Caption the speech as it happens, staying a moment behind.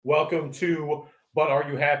Welcome to But Are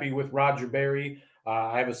You Happy with Roger Berry?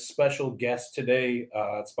 I have a special guest today.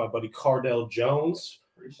 It's my buddy Cardale Jones,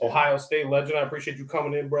 Ohio State legend. I appreciate you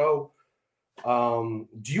coming in, bro.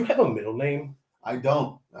 Do you have a middle name? I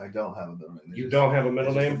don't have a middle name. You don't have a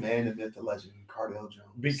middle name? The man, the myth, the legend, Cardale Jones.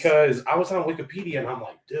 Because I was on Wikipedia and I'm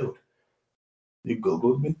like, dude. You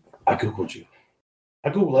Googled me? I Googled you. I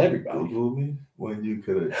Google everybody. You Googled me when you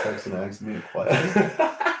could have texted and asked me a question.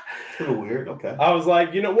 It's a little weird. Okay. I was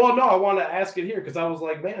like, no, I want to ask it here because I was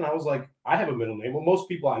like, I have a middle name. Well, most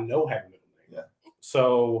people I know have a middle name. Yeah.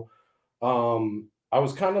 So I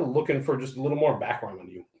was kind of looking for just a little more background on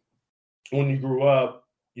you. When you grew up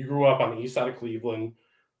on the east side of Cleveland.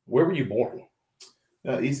 Where were you born?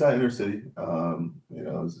 East side inner city.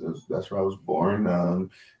 That's where I was born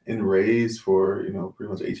and raised for,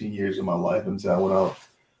 pretty much 18 years of my life until I went out.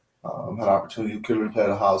 Had an opportunity to play at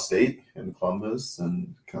Ohio State in Columbus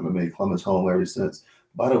and kind of made Columbus home ever since.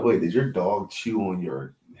 By the way, did your dog chew on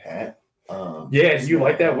your hat? Yeah, you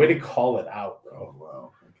like that way to call it out, bro. Oh,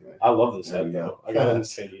 wow. Okay. I love this hat, though. I gotta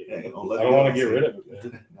say it. Yeah, I don't want to get rid of it,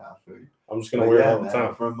 man. Nah, I feel you. I'm just gonna wear it all the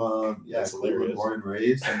time. From That's Cleveland, hilarious. born and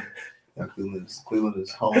raised. And, Cleveland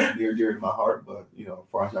is home, near dear to my heart. But as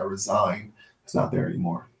far as I resign, it's not there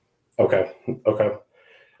anymore. Okay.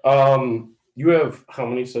 You have how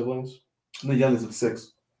many siblings? I'm the youngest of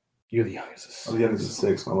 6. You're the youngest of 6. I'm the youngest of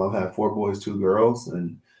 6. My mom had 4 boys, 2 girls,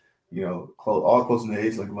 and all close in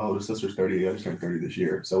age. Like my older sister's 38. I just turned 30 this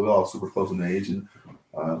year, so we're all super close in age, and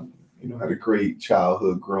had a great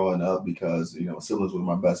childhood growing up because siblings were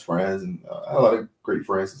my best friends, and I had a lot of great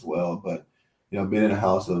friends as well. But being in a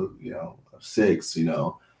house of 6, it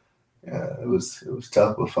was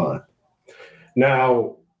tough but fun.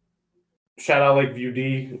 Now, shout out Lakeview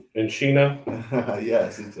D and Sheena.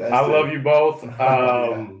 Yes, I love you both.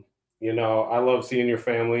 I love seeing your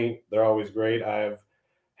family. They're always great. I've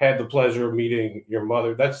had the pleasure of meeting your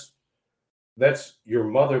mother. That's your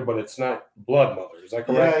mother, but it's not blood mother. Is that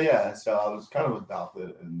correct? Yeah. So I was kind of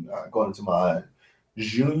adopted and going into my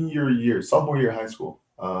sophomore year of high school.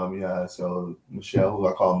 So Michelle, who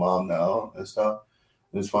I call mom now and stuff.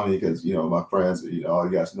 And it's funny because, my friends, all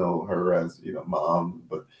you guys know her as, mom,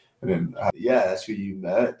 that's who you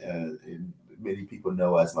met, and many people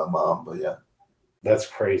know as my mom, but yeah. That's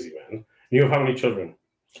crazy, man. You have how many children?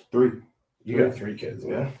 3. You got 3 kids,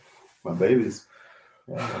 man. Yeah. My babies.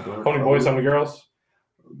 Yeah, how many boys, how many girls?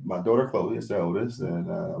 My daughter Chloe is the oldest,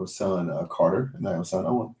 and I have a son Carter, and I have a son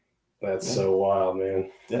Owen. That's so wild,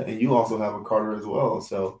 man. Yeah, and you also have a Carter as well,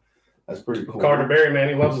 so that's pretty cool. Carter Berry, man,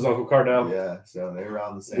 he loves his Uncle Cardale. Yeah, so they're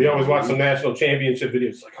around the same. We always watch some national championship videos.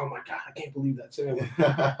 It's like, oh my God, I can't believe that's him.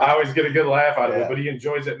 I always get a good laugh out of it, but he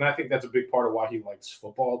enjoys it, and I think that's a big part of why he likes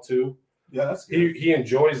football too. Yeah, that's good. He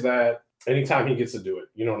enjoys that anytime he gets to do it.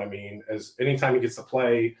 You know what I mean? Anytime he gets to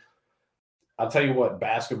play. I'll tell you what,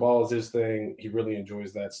 basketball is his thing. He really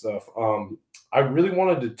enjoys that stuff. I really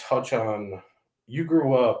wanted to touch on, you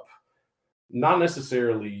grew up, not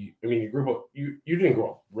necessarily, you grew up, you didn't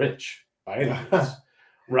grow up rich by any means,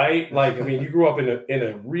 right? You grew up in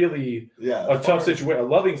a really tough situation, a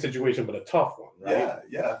loving situation, but a tough one, right?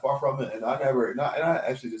 Yeah, far from it. And I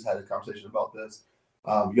actually just had a conversation about this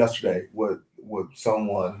yesterday with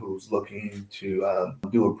someone who's looking to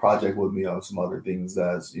do a project with me on some other things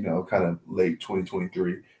that's kind of late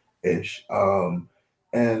 2023-ish.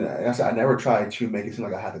 And I said I never tried to make it seem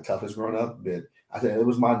like I had the toughest growing up, but I said it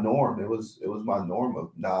was my norm. It was my norm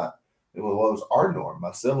of not. It was our norm.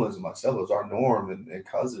 My siblings and myself, it was our norm, and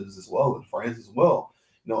cousins as well, and friends as well.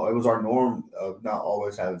 It was our norm of not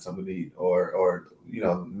always having something to eat, or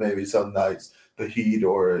maybe some nights the heat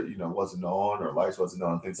or wasn't on, or lights wasn't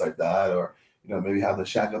on, things like that, or maybe having to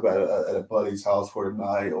shack up at a buddy's house for the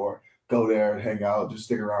night, or go there and hang out, just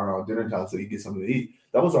stick around on dinner time so you get something to eat.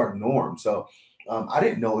 That was our norm. So I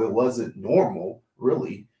didn't know it wasn't normal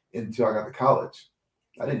really until I got to college.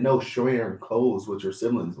 I didn't know sharing clothes with your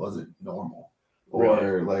siblings wasn't normal, or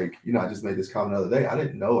I just made this comment the other day. I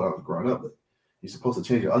didn't know when I was growing up that you're supposed to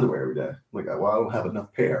change your underwear every day. I'm like, well, I don't have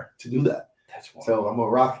enough pair to do that. So I'm gonna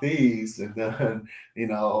rock these, and then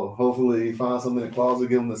hopefully find something in the closet,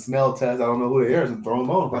 give them the smell test. I don't know who it is, and throw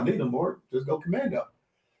them on if I need them, or just go commando.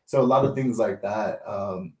 So a lot of things like that,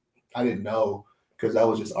 I didn't know because that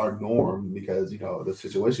was just our norm because the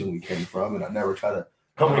situation we came from, and I never try to.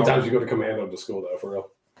 How many times you go to commando to school though, for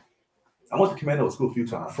real? I went to commando to school a few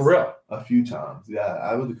times. For real? A few times, yeah.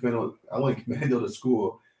 I went commando to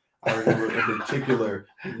school. I remember in particular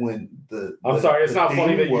when I'm sorry, it's not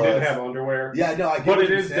funny that you didn't have underwear. Yeah, no, I get but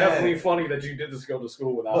it is definitely funny that you did just go to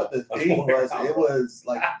school without. But the thing was, it was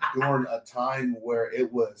like during a time where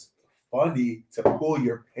it was funny to pull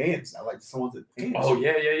your pants out, like someone's pants. Oh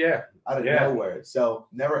yeah. Out of nowhere. So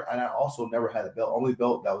never, and I also never had a belt. Only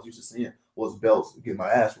belt that I was used to seeing was belts to get my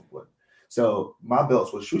ass whooped with. So my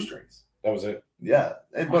belts were shoestrings. That was it. Yeah,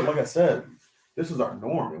 but like I said, this was our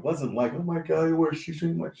norm. It wasn't like, oh my god, you wear a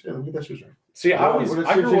shoestring. I'm like, shit, let me get that shoestring. See, I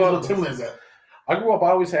grew up. I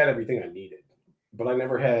always had everything I needed, but I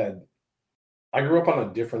never had. I grew up on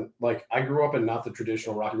a different. Like I grew up in not the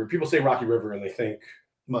traditional Rocky River. People say Rocky River and they think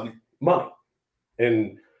money,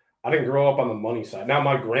 and I didn't grow up on the money side. Now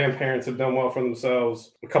my grandparents have done well for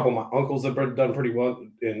themselves. A couple of my uncles have done pretty well,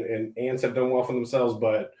 and aunts have done well for themselves.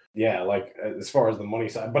 But yeah, like as far as the money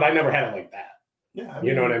side, but I never had it like that. Yeah,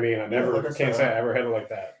 you know what I mean. I never can't say I ever had it like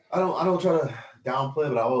that. I don't try to downplay,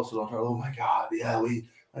 but I also don't try to. Oh my god, yeah,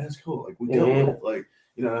 that's cool. Like we deal with it. Like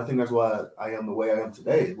and I think that's why I am the way I am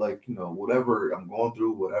today. Like whatever I'm going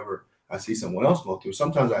through, whatever I see someone else going through.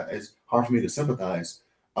 Sometimes it's hard for me to sympathize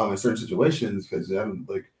in certain situations because I'm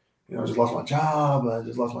like. I just lost my job. I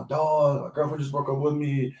just lost my dog. My girlfriend just broke up with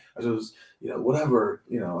me. I just, whatever.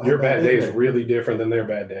 Your bad day is really different than their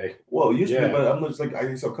bad day. Well, it used to be, but I'm just like, I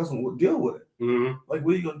get so accustomed. Deal with it. Mm-hmm. Like,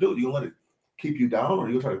 what are you gonna do? You gonna let it keep you down, or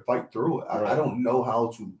you gonna try to fight through it? Right. I don't know how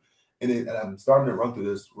to. And I'm starting to run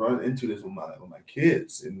into this with my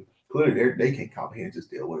kids, and clearly they can't comprehend,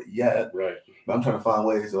 just deal with it yet. Right. But I'm trying to find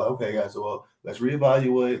ways. So okay, guys. So let's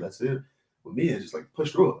reevaluate. That's it. With me, it's just like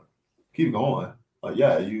push through it, keep going.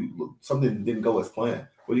 Something didn't go as planned.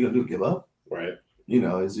 What are you gonna do? Give up? Right.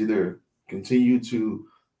 It's either continue to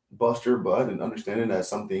bust your butt and understanding that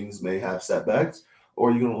some things may have setbacks,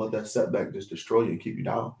 or you're gonna let that setback just destroy you and keep you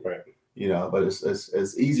down. Right. But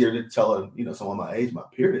it's easier to tell someone my age, my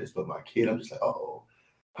peer this, but my kid, I'm just like,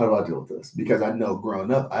 how do I deal with this? Because I know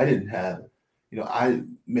growing up, I didn't have, I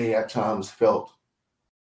may at times felt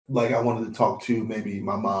like I wanted to talk to maybe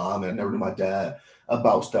my mom, and I never knew my dad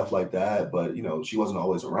about stuff like that, but she wasn't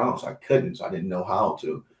always around, so I couldn't, so I didn't know how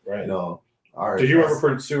to. Right. Did you ever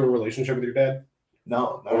pursue a relationship with your dad?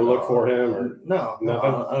 No. Or look for him, or no?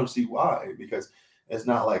 I don't see why, because it's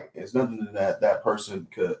not like it's nothing that person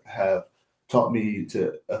could have taught me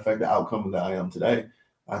to affect the outcome that I am today.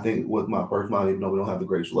 I think with my personality, even though we don't have the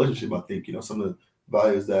greatest relationship, I think some of the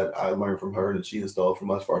values that I learned from her and that she installed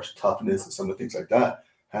from us, as far as toughness and some of the things like that,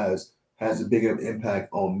 has a bigger impact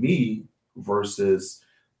on me versus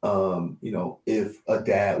if a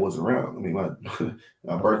dad was around. I mean,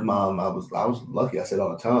 my birth mom, I was lucky. I said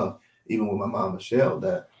all the time, even with my mom Michelle,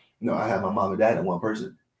 that I had my mom and dad in one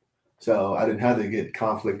person, so I didn't have to get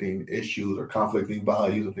conflicting issues or conflicting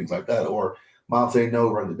values and things like that. Or mom say no,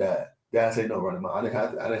 run to dad say no, run to mom. I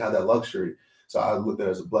didn't have that luxury, so I looked at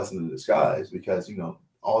it as a blessing in disguise, because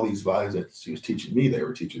all these values that she was teaching me, they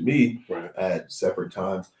were teaching me right. at separate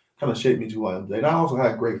times, kind of shaped me to who I am today. And I also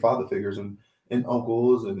had great father figures and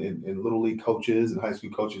uncles and little league coaches and high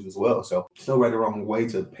school coaches as well. So still right or wrong way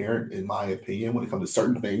to parent, in my opinion, when it comes to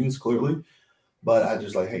certain things, clearly. But I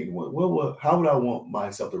just like, hey, how would I want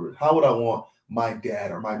myself to? How would I want my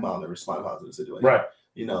dad or my mom to respond to the situation? Right.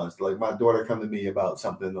 It's like my daughter come to me about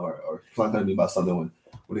something, or come to me about something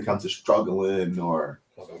when it comes to struggling or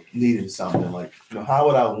needing something. Like, how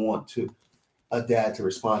would I want a dad to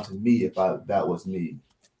respond to me if that was me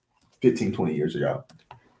 15, 20 years ago?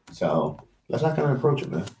 So that's how I kind of approach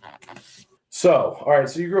it, man. So, all right.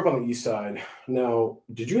 So you grew up on the East Side. Now,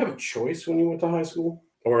 did you have a choice when you went to high school,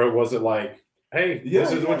 or was it like, hey,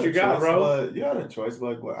 this is what you got, bro? You had a choice.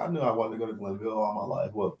 But I knew I wanted to go to Glenville all my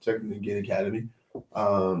life. Well, technically Ginn Academy,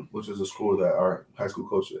 which is a school that our high school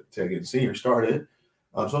coach at Tech and Senior started.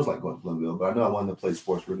 So I was like going to Glenville, but I know I wanted to play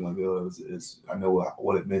sports for Glenville. I know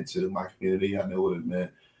what it meant to my community. I know what it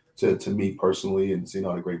meant to me personally, and seeing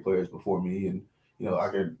all the great players before me. And I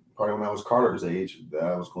could probably, when I was Carter's age, that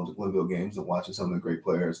I was going to Glenville games and watching some of the great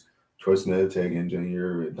players, Troy Smith, Tegan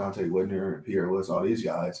Jr., Dante Whitner, and Pierre Lewis, all these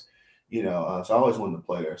guys. So I always wanted to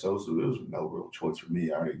play there. So it was no real choice for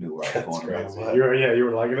me. I already knew where I was going. You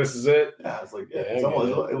were like, this is it. Yeah, it's like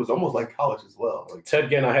it was almost like college as well. Like Ted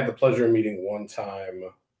Ginn, I had the pleasure of meeting one time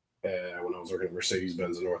when I was working at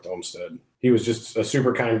Mercedes-Benz in North Olmsted. He was just a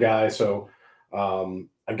super kind guy. So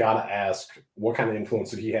I gotta ask, what kind of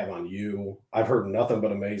influence did he have on you? I've heard nothing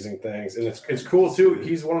but amazing things, and it's cool too.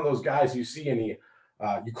 He's one of those guys you see, and you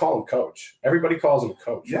call him coach. Everybody calls him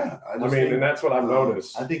coach. Yeah, and that's what I've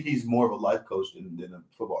noticed. I think he's more of a life coach than a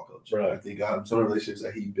football coach. Right. I think some of the relationships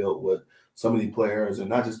that he built with so many players, and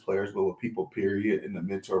not just players, but with people, period, in the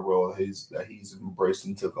mentor role that he's embraced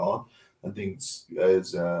and took on, I think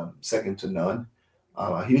is second to none.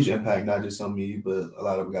 A huge impact, not just on me, but a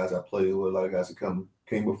lot of guys I played with, a lot of guys that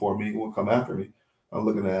came before me, will come after me. I'm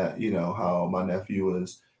looking at, how my nephew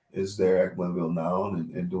is is there at Glenville now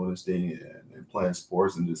and doing his thing and playing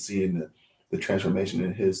sports and just seeing the transformation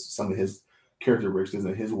in some of his characteristics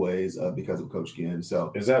and his ways because of Coach Ginn.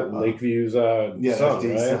 So is that Lakeview's son,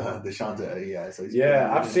 right? DeShonta, yeah. So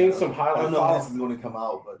I've seen some highlights. I don't know if this is going to come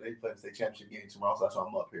out, but they play the state championship game tomorrow, so that's why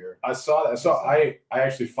I'm up here. I saw that. So I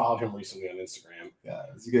actually followed him recently on Instagram. Yeah,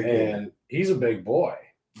 it's a good kid. And he's a big boy.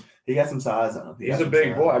 He got some size on him. He's a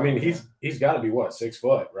big boy. I mean, he's got to be what, 6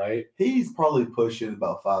 foot, right? He's probably pushing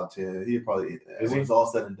about 5'10". He probably when it's all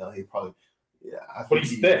said and done, he probably But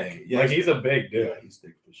he's thick. Yeah, he's a big dude. Yeah, he's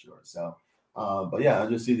thick for sure. So, but yeah, I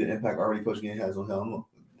just see the impact already Coach Ginn has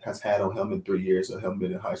had on him in 3 years of him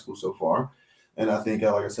being in high school so far, and I think,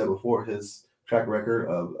 like I said before, his track record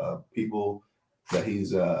of people that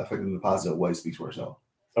he's affected in a positive way speaks for itself.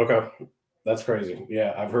 Okay, that's crazy.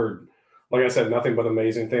 Yeah, I've heard. Like I said, nothing but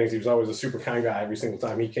amazing things. He was always a super kind guy every single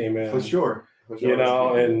time he came in. For sure. You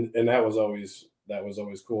know, and that was always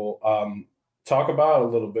cool. Talk about a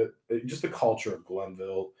little bit just the culture of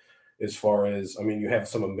Glenville, as far as, I mean, you have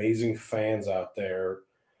some amazing fans out there,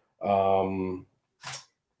 and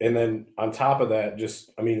then on top of that,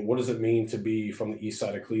 just, I mean, what does it mean to be from the east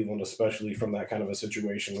side of Cleveland, especially from that kind of a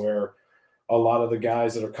situation where a lot of the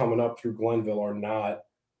guys that are coming up through Glenville are not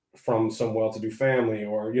from some well-to-do family,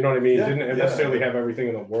 or, you know what I mean? Didn't necessarily have everything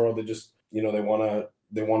in the world. They just, you know, they want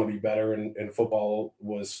to be better, and football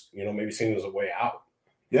was, you know, maybe seen as a way out.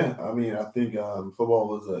 Yeah, I mean, I think football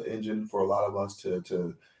was an engine for a lot of us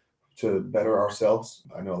to better ourselves.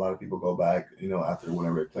 I know a lot of people go back, you know, after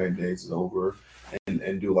whenever their playing days is over,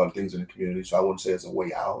 and do a lot of things in the community. So I wouldn't say it's a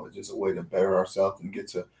way out. It's just a way to better ourselves and get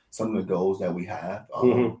to some of the goals that we have,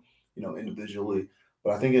 you know, individually.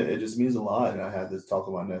 But I think it just means a lot. And I had this talk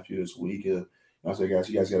with my nephew this week. I said, guys,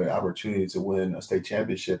 you guys got an opportunity to win a state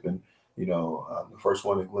championship, and, you know, the first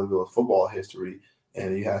one in Glenville football history.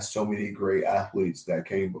 And you have so many great athletes that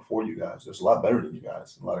came before you guys. There's a lot better than you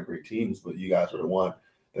guys, a lot of great teams, but you guys are the one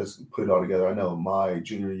that's put it all together. I know my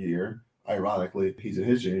junior year, ironically, he's in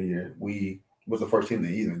his junior year, we was the first team to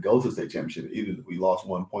even go to the state championship. Even we lost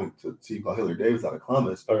 1 point to a team called Hillary Davis out of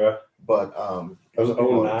Columbus. Okay. But it was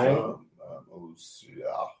 09?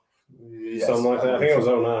 Yes, something like that. I think it was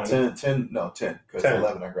 09. 10, because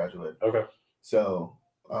 11 I graduated. Okay. So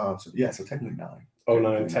technically 9.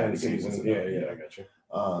 09-10 season. Yeah, I got you.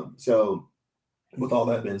 So with all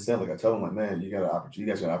that being said, like I tell them, like, man, you guys got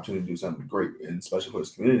an opportunity to do something great and special for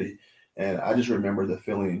this community. And I just remember the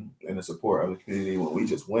feeling and the support of the community when we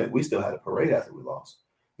just went. We still had a parade after we lost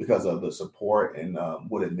because of the support and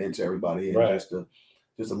what it meant to everybody, and just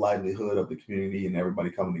the livelihood of the community and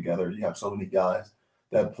everybody coming together. You have so many guys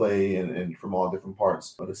that play and from all different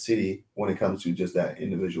parts of the city when it comes to just that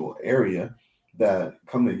individual area that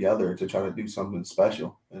come together to try to do something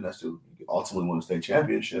special, and that's to ultimately win a state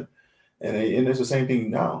championship. And it's the same thing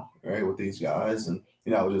now, right, with these guys. And,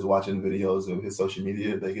 you know, I was just watching videos of his social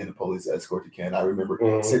media. They get a police escort to Canton. I remember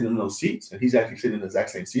sitting in those seats, and he's actually sitting in the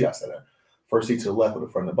exact same seat I sat at. First seat to the left of the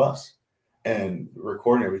front of the bus, and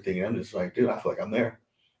recording everything. And I'm just like, dude, I feel like I'm there.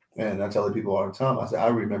 And I tell the people all the time, I say, I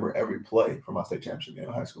remember every play from my state championship game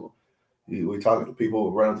in high school. We talk to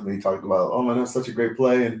people run up to me, talking about, oh man, that's such a great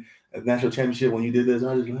play, and a national championship when you did this.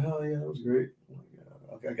 And I was just like, oh yeah, that was great.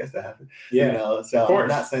 Okay, I guess that happened. Yeah, you know, so I'm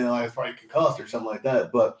not saying like it's probably concussed or something like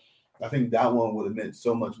that, but I think that one would have meant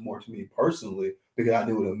so much more to me personally because I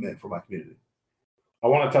knew what it meant for my community. I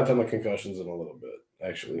want to touch on the concussions in a little bit.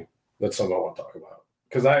 Actually, that's something I want to talk about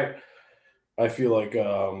because I feel like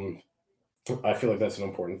that's an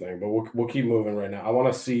important thing. But we'll keep moving right now. I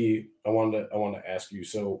wanted to ask you.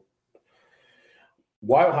 So,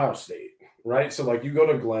 why Ohio State? Right, so like you go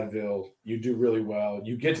to Glenville, you do really well.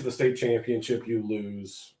 You get to the state championship, you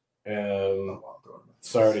lose, and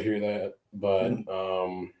sorry to hear that, but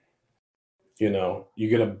you know, you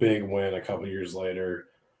get a big win a couple years later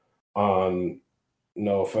on,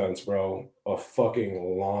 no offense, bro, a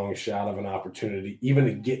fucking long shot of an opportunity, even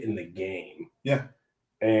to get in the game. Yeah,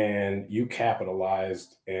 and you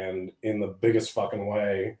capitalized, and in the biggest fucking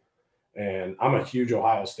way. And I'm a huge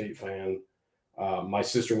Ohio State fan. My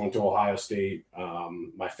sister went to Ohio State.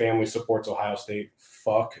 My family supports Ohio State.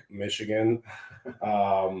 Fuck Michigan.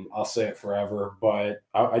 I'll say it forever. But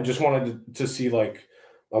I just wanted to see, like,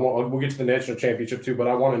 we'll get to the national championship too, but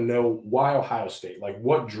I want to know why Ohio State. Like,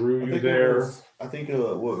 what drew you there? I think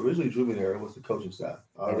what originally drew me there was the coaching staff.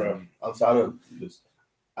 Outside of just,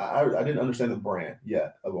 I didn't understand the brand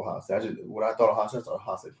yet of Ohio State. What I thought Ohio State was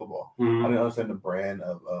Ohio State football. I didn't understand the brand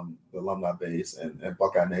of the alumni base and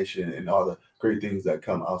Buckeye Nation and all the great things that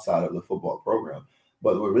come outside of the football program.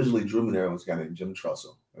 But what originally drew me there was a guy named Jim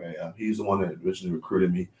Trussell. Right? He's the one that originally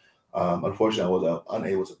recruited me. Unfortunately, I was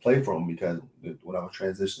unable to play for him because when I was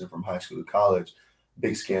transitioning from high school to college,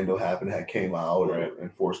 big scandal happened that came out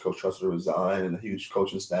and forced Coach Tressel to resign, and a huge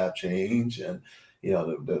coaching staff change, and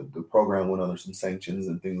the program went under some sanctions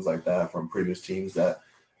and things like that from previous teams that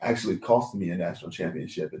actually cost me a national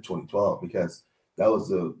championship in 2012 because that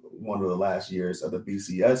was one of the last years of the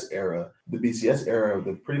BCS era. The BCS era,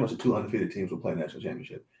 pretty much the 2 undefeated teams would play national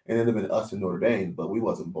championship. And it would have been us and Notre Dame, but we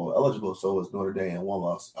wasn't bowl eligible, so it was Notre Dame and one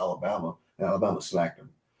lost Alabama, and Alabama smacked them.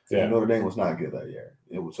 Yeah. And Notre Dame was not good that year.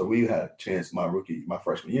 So we had a chance my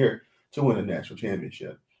freshman year to win a national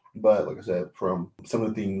championship. But like I said, from some of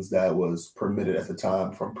the things that was permitted at the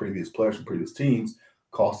time from previous players from previous teams,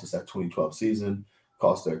 cost us that 2012 season,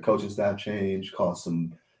 cost their coaching staff change, cost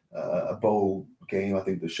some a bowl game, I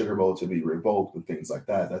think the Sugar Bowl, to be revoked and things like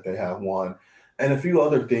that they have won, and a few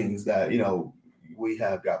other things that we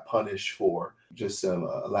have got punished for just some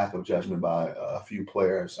lack of judgment by a few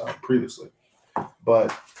players previously.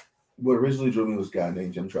 But what originally drew me was a guy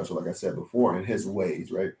named Jim Tressel, like I said before, and his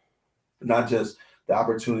ways, right? Not just the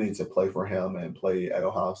opportunity to play for him and play at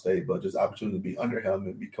Ohio State, but just opportunity to be under him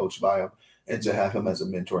and be coached by him and to have him as a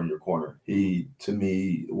mentor in your corner. He, to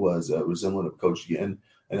me, was a resemblant of Coach Ginn,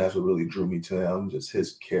 and that's what really drew me to him, just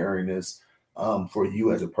his caringness for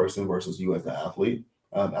you as a person versus you as an athlete.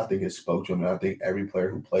 I think it spoke to him, and I think every player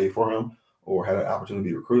who played for him or had an opportunity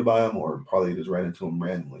to be recruited by him or probably just ran into him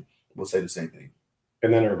randomly will say the same thing.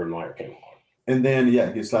 And then Urban Meyer came along. And then,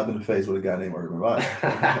 get slapped in the face with a guy named Urban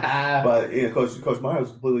Meyer. But, Coach Meyer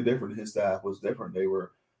was completely different. His staff was different. They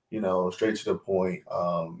were, straight to the point.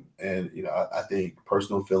 I think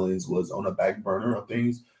personal feelings was on the back burner of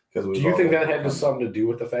things. Do you think that had something to do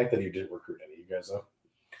with the fact that you didn't recruit any of you guys, though?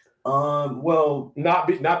 Well, not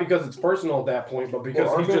because it's personal at that point, but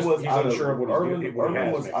because he's unsure of what he's doing.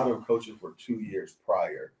 Urban was out of coaching for 2 years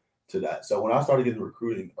prior to that. So when I started getting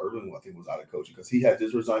recruiting, Urban, I think, was out of coaching because he had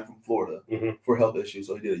just resigned from Florida for health issues.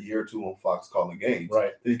 So he did a year or two on Fox calling games.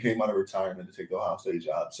 Right. Then he came out of retirement to take the Ohio State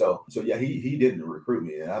job. So yeah, he didn't recruit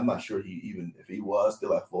me, and I'm not sure if he was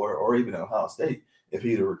still at Florida or even at Ohio State, if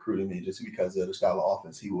he'd have recruited me just because of the style of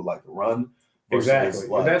offense he would like to run. Exactly.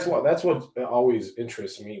 That's what always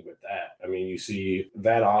interests me with that. I mean, you see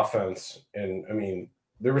that offense, and I mean,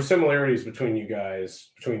 there were similarities between you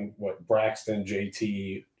guys, between Braxton,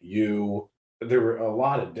 JT, you. There were a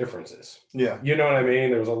lot of differences. Yeah. You know what I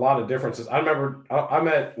mean? There was a lot of differences. I remember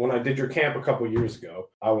when I did your camp a couple years ago,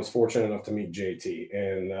 I was fortunate enough to meet JT,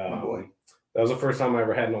 and that was the first time I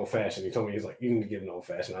ever had an old fashioned. He told me, he's like, you need to get an old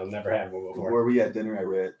fashioned. I've never had one before. Where we at dinner at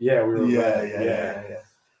Red? Yeah, we were. Yeah.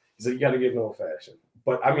 He's like, you got to get an old fashioned.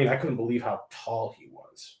 But I mean, I couldn't believe how tall he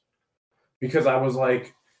was because I was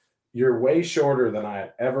like, you're way shorter than I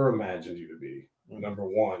had ever imagined you to be, number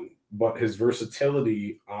one. But his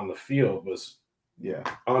versatility on the field was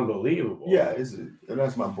unbelievable. Yeah, and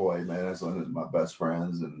that's my boy, man. That's one of my best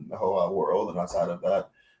friends in the whole wide world. And outside of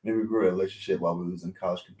that, maybe we grew a relationship while we was in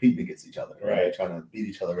college competing against each other, right? Trying to beat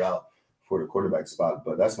each other out for the quarterback spot.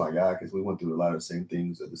 But that's my guy because we went through a lot of the same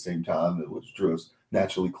things at the same time, which drew us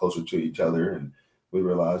naturally closer to each other. And we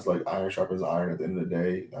realized, like, iron sharpens iron at the end of the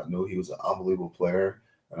day. I knew he was an unbelievable player.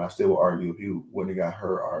 And I still will argue if he wouldn't have got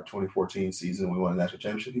hurt our 2014 season, we won a national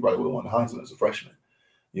championship, he probably would have won the Heisman as a freshman.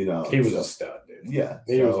 He was a stud, dude. Yeah.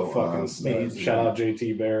 He was a fucking stud. Shout out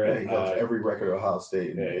JT Barrett. Yeah, he has every record at Ohio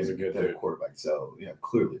State. Yeah, he's a good dude. Quarterback. So, yeah,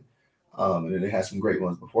 clearly. And then they had some great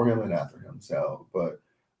ones before him and after him. So, but,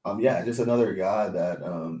 just another guy that,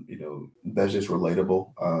 that's just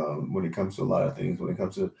relatable when it comes to a lot of things, when it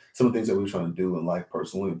comes to some of the things that we're trying to do in life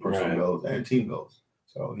personally, personal goals and team goals.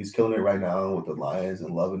 So he's killing it right now with the Lions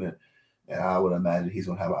and loving it. And I would imagine he's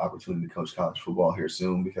going to have an opportunity to coach college football here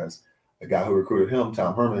soon because the guy who recruited him,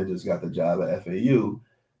 Tom Herman, just got the job at FAU.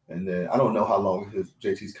 And then I don't know how long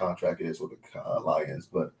JT's contract is with the Lions,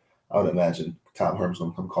 but I would imagine Tom Herman's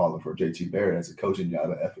going to come calling for JT Barrett as a coaching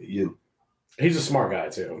job at FAU. He's a smart guy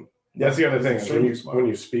too. That's the other thing. When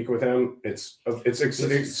you speak with him, it's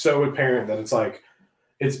so apparent that it's like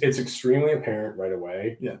it's extremely apparent right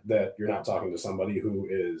away that you're not talking to somebody who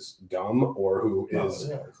is dumb or who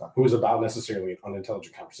is about necessarily an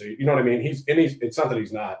unintelligent conversation. You know what I mean? It's not that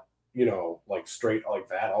he's not, like straight like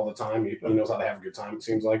that all the time. He knows how to have a good time, it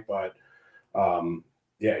seems like, but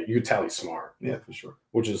you could tell he's smart. Yeah, for sure.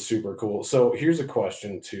 Which is super cool. So here's a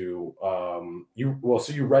question to you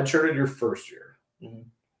redshirted your first year. Mm-hmm.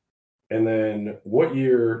 And then what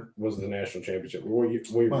year was the national championship? What year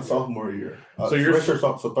my sophomore year. So you're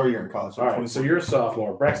third year in college. All right, so you're a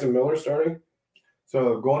sophomore. Braxton Miller starting?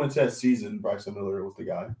 So going into that season, Braxton Miller was the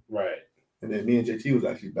guy. Right. And then me and JT was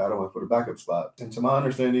actually battling for the backup spot. And to my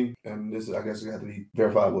understanding, and this is, I guess it had to be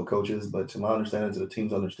verified with coaches, but to my understanding, to the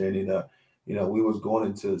team's understanding, that we was going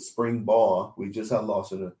into spring ball. We just had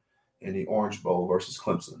lost in the Orange Bowl versus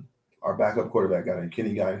Clemson. Our backup quarterback guy,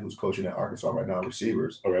 Kenny Guy, who's coaching at Arkansas right now,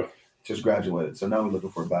 receivers, just graduated. So now we're looking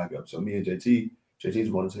for a backup. So me and JT's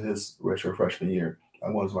going into his redshirt freshman year.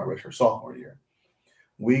 I'm going into my redshirt sophomore year.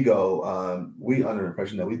 We go, we under the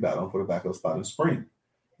impression that we battle for the backup spot in spring.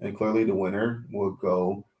 And clearly the winner will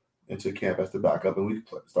go into camp as the backup, and we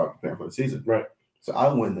start preparing for the season. Right. So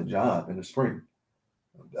I win the job in the spring.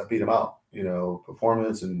 I beat him out,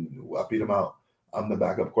 performance, and I beat him out. I'm the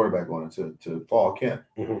backup quarterback going into fall camp.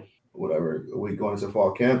 Mm-hmm. Whatever. We going into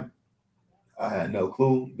fall camp, I had no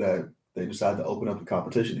clue that they decided to open up the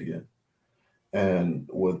competition again. And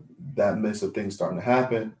with that mix of things starting to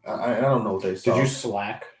happen, I don't know what they saw. Did you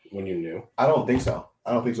slack when you knew? I don't think so.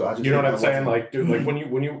 I just, you know what I'm saying? Like, dude, like when you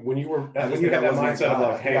had that mindset of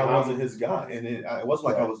like, hey, I wasn't his guy, and it wasn't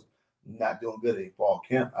like I was not doing good in fall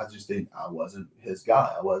camp. I just think I wasn't his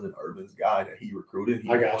guy. I wasn't Urban's guy that he recruited.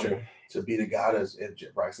 I got you to be the guy that's if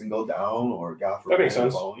Braxton go down or God that makes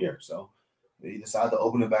sense. The following year. So he decided to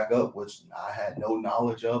open it back up, which I had no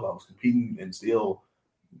knowledge of. I was competing and still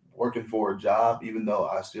working for a job, even though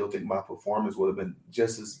I still think my performance would have been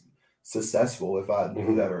just as successful if I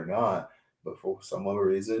knew that or not. But for some other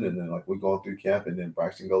reason, and then like we're going through camp, and then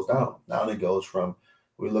Braxton goes down. Now it goes from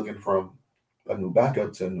we're looking from a new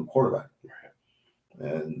backup to a new quarterback. Right.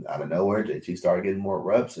 And out of nowhere, JT started getting more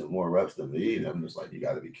reps than me. And I'm just like, you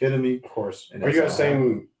got to be kidding me. Of course. Are you guys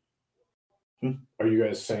same? Are you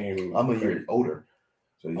guys same? I'm a year older.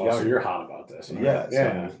 So you're hot about this. Right?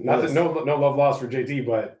 Yeah. So not that no love lost for JT,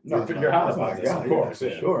 but you're hot about this, of course. For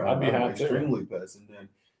sure. I'd be hot too. Extremely pissed. And then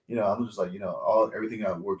I'm just like, everything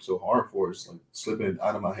I worked so hard for is like slipping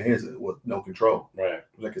out of my hands with no control. Right.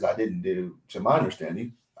 Because I didn't do, to my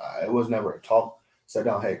understanding, it was never a talk, sat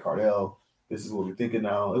down, hey, Cardale, this is what we're thinking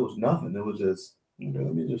now. It was nothing. It was just,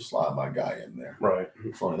 let me just slide my guy in there. Right.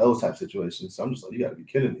 It's one of those type of situations. So I'm just like, you got to be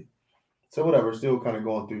kidding me. So whatever, still kind of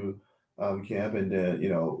going through camp, and then,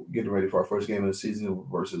 getting ready for our first game of the season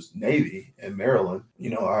versus Navy in Maryland.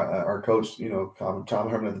 Our coach, Tom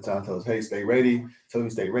Herman at the time, tells us, hey, stay ready. Tell me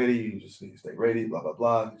stay ready. You just need to stay ready, blah, blah,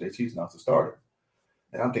 blah. JT's not the starter.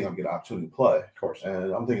 And I'm thinking I'm going to get an opportunity to play. Of course.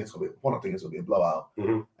 And I'm thinking it's going to be a blowout.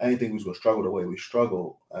 Mm-hmm. I didn't think we was going to struggle the way we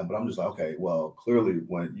struggle. But I'm just like, okay, well, clearly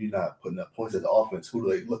when you're not putting up points at the offense, who do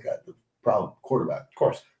they look at? The problem quarterback. Of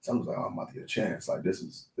course. So I'm just like, I'm about to get a chance. Like, this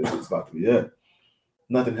is about to be it.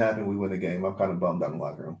 Nothing happened. We win the game. I'm kind of bummed out in the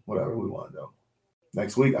locker room. Whatever, we won though.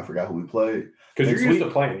 Next week, I forgot who we played. Because you're used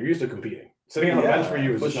to playing. You're used to competing. Sitting on the bench for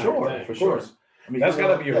you is for just sure. Not for sure. I mean, that's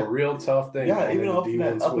got to be a real tough thing. Yeah, even up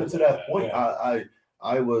until that point, yeah.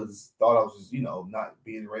 I thought I was, not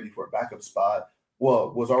being ready for a backup spot.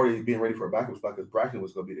 Well, was already being ready for a backup spot because Braxton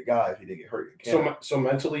was going to be the guy if he didn't get hurt. So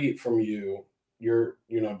mentally, from you, you're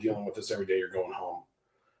dealing with this every day. You're going home.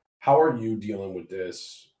 How are you dealing with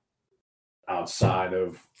this outside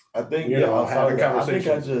of? I think having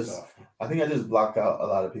conversations. I think I just blocked out a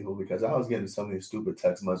lot of people because I was getting so many stupid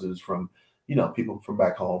text messages from people from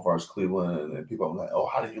back home, as far as Cleveland, and people were like, "Oh,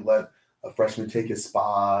 how did you let a freshman take his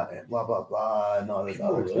spot?" and blah blah blah, and all this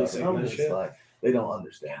other stuff. And I'm just like, they don't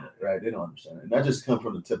understand it, right? They don't understand it, and that just comes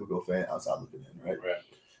from the typical fan outside looking in, right? Right.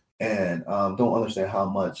 And don't understand how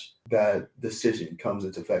much that decision comes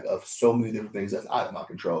into effect of so many different things that's out of my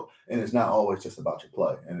control, and it's not always just about your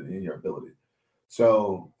play and your ability.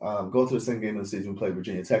 So go to the second game of the season, we play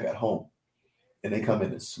Virginia Tech at home, and they come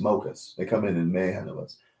in and smoke us. They come in and manhandle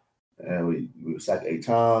us. And we were sacked 8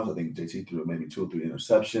 times. I think JT threw maybe 2 or 3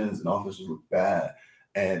 interceptions, and offenses looked bad.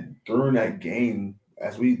 And during that game,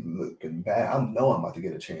 as we looking bad, I know I'm about to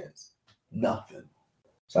get a chance. Nothing.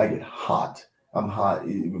 So I get hot. I'm hot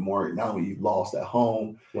even more. Now we lost at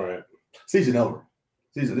home. Right. Season over.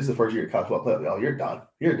 This is the first year of college football playoff. Oh, you're done.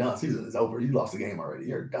 You're done. Season is over. You lost the game already.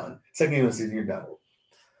 You're done. Second game of the season, you're done.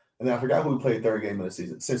 And then I forgot who we played third game of the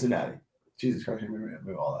season. Cincinnati. Jesus Christ, I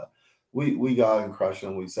remember all that. We got and crushed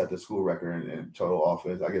them. We set the school record in total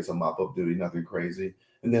offense. I get some mop-up duty, nothing crazy.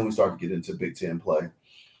 And then we started to get into Big Ten play.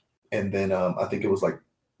 And then I think it was like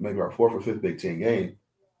maybe our 4th or 5th Big Ten game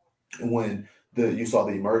when you saw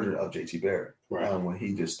the emergence of JT Barrett. Right. When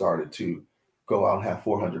he just started to go out and have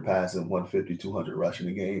 400 passes and 150, 200 rushing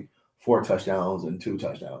a game, 4 touchdowns and 2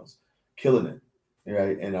 touchdowns, killing it,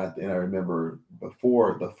 right? And I remember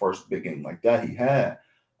before the first big game like that he had,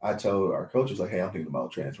 I told our coaches, like, hey, I'm thinking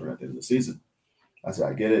about transferring at the end of the season. I said,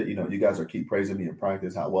 I get it. You guys are keep praising me in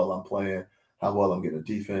practice, how well I'm playing, how well I'm getting a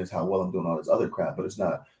defense, how well I'm doing all this other crap, but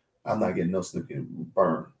I'm not getting no significant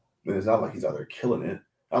burn. And it's not like he's out there killing it.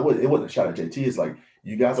 It wasn't a shot at JT. It's like,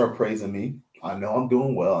 you guys are praising me. I know I'm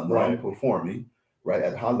doing well. I know I'm performing right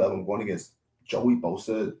at a high level. I'm going against Joey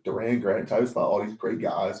Bosa, Durant, Grant, Tyler Spot, all these great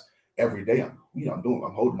guys every day. I'm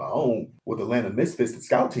holding my own with Atlanta Misfits, the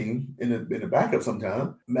scout team in the backup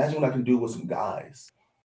sometime. Imagine what I can do with some guys.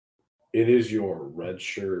 It is your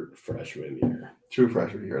redshirt freshman year. True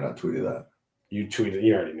freshman year, and I tweeted that. You tweeted.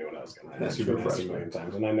 You already knew what I was going to ask. You've been asked a million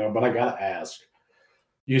times, and I know, but I got to ask.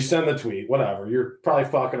 You send the tweet, whatever. You're probably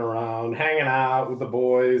fucking around, hanging out with the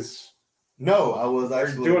boys. No, I was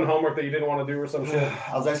actually doing homework that you didn't want to do or some shit.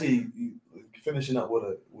 I was actually finishing up with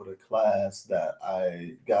a class that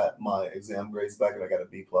I got my exam grades back, and I got a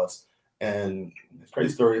B+. And the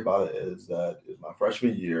crazy story about it is that it was my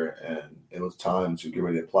freshman year, and it was time to get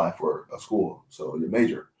ready to apply for a school, so your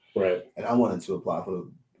major. Right. And I wanted to apply for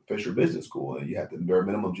the Fisher Business School, and you have to, their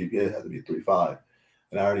minimum GPA had to be 3.5.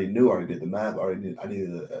 And I already did the math. I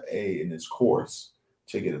needed an A in this course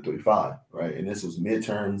to get a 3.5, right? And this was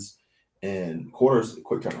midterms and quarters,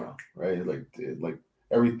 quick turnaround, right? Like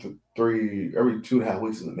every 2.5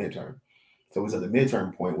 weeks is a midterm. So it was at the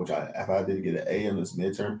midterm point, which if I didn't get an A in this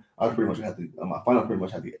midterm, I pretty much have to, on my final, pretty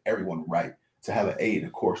much have to get everyone right to have an A in the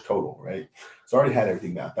course total, right? So I already had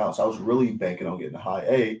everything mapped out. So I was really banking on getting a high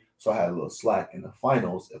A. So I had a little slack in the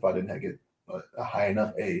finals if I didn't get a high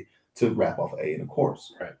enough A to wrap off an A in the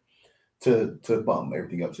course, right? To bump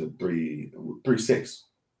everything up to 3.6.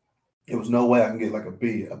 There was no way I can get like a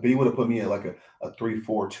B. A B would have put me at like a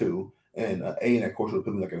 3.42, and an A in that course would have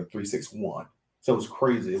put me like a 3.61. So it was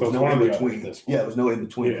crazy. It was no in between. It was no in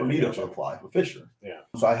between for me to apply for Fisher. Yeah.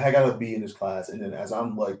 So I got a B in this class, and then as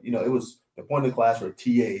I'm like, it was the point of the class where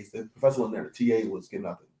TAs, the professor wasn't there, the TA was getting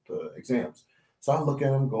out the exams. So I look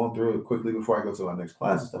at them, going through it quickly before I go to my next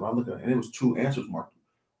class and stuff. I look at it, and it was 2 answers marked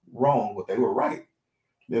wrong, but they were right.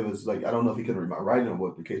 It was like, I don't know if he couldn't read my writing or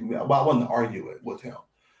what the case, but I wanted to argue it with him.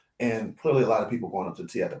 And clearly a lot of people going up to the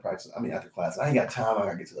TA after class. I ain't got time. I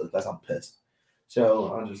got to get to the class. I'm pissed.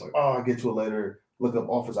 So I'm just like, I'll get to it later. Look up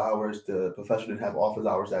office hours. The professor didn't have office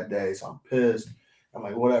hours that day, so I'm pissed. I'm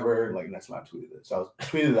like, whatever. Like, that's when I tweeted it. So I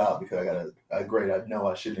tweeted it out because I got a grade I know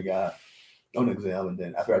I shouldn't have got on the exam. And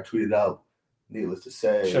then after I tweeted out, needless to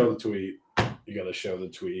say. Show the tweet. You got to show the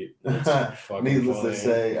tweet. Needless to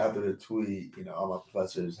say, after the tweet, all my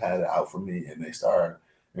professors had it out for me, and they started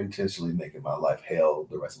intentionally making my life hell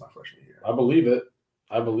the rest of my freshman year. I believe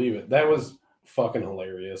it. That was fucking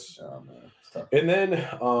hilarious. Oh, man. And then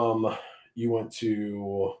you went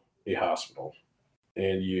to a hospital,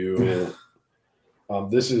 and you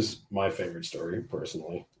this is my favorite story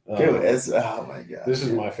personally. Oh my god, this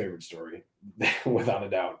is my favorite story without a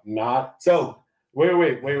doubt. Not so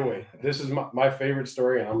wait. This is my favorite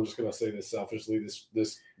story, and I'm just gonna say this selfishly.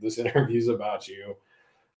 This interview's about you,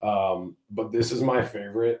 but this is my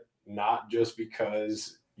favorite, not just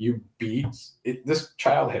because you beat it. This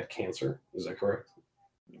child had cancer. Is that correct?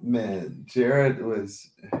 Man, Jared was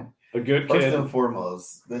a good kid. First and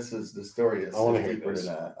foremost, the story is deeper than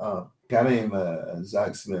that. A guy named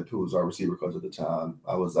Zach Smith, who was our receiver coach at the time.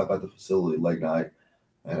 I was up at the facility late night,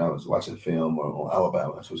 and I was watching film on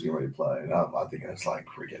Alabama, so I was getting ready to play. And I think it's like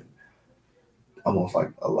freaking almost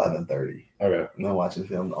like 11:30. Okay. And I'm watching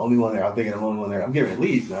film. The only one there. I'm thinking I'm the only one there. I'm getting ready to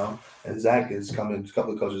leave now, and Zach is coming. A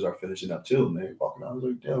couple of coaches are finishing up too, and they're walking out. I was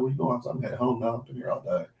like, "Yeah, where you going?" So I'm heading home now. I've been here all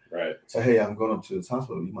day. Right. So, hey, I'm going up to this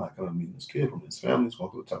hospital. You might come and meet this kid from his family. He's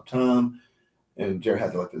going through a tough time. And Jared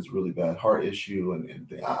had like this really bad heart issue.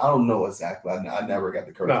 And I don't know exactly. I never got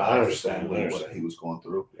the courage to understand what he was going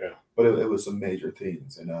through. Yeah. But it was some major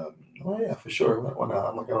things. And, yeah, for sure. Why not?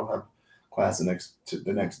 I'm like, I don't have class the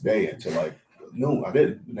next day until like noon. I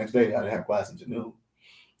didn't. The next day, I didn't have class until noon.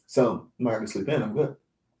 So I'm not going to sleep in. I'm good.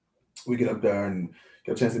 We get up there and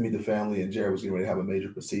get a chance to meet the family. And Jared was getting ready to have a major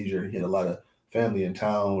procedure. And he had a lot of family in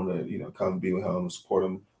town, come be with him and support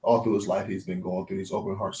him all through his life. He's been going through these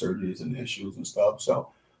open heart surgeries and issues and stuff. So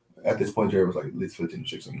at this point, Jared was like at least 15 or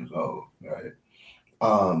 16 years old, right?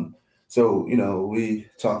 So, we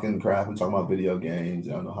talking crap and talking about video games.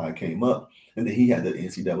 I don't know how it came up. And then he had the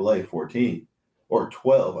NCAA 14 or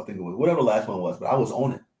 12, I think it was, whatever the last one was, but I was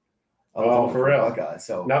on it. For real. Buckeye.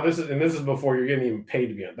 So now this is before you're getting even paid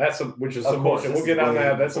to be on. Which is some bullshit. We'll get on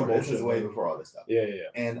that. That's some bullshit. This is way before all this stuff. Yeah.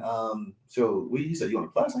 And so he said, "You want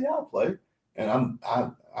to play?" I said, "Yeah, I'll play." And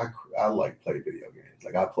I like play video games.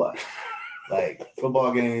 Like I play, like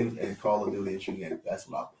football games and Call of Duty and shooting games. That's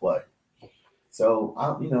what I play. So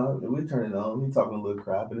we turn it on. We talking a little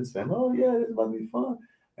crap, and his family. Oh yeah, this is about to be fun.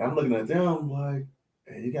 And I'm looking at them like,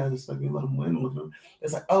 "Hey, you guys expect me to let him win?" I'm looking at him.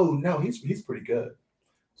 It's like, "Oh no, he's pretty good."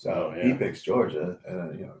 So he picks Georgia,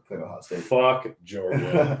 and Ohio State. Fuck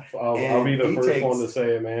Georgia. I'll be the first one to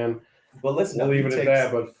say it, man. But listen, we'll leave it at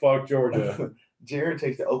that. But fuck Georgia. Jared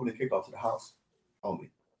takes the opening kickoff to the house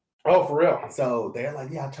only. Oh, for real? So they're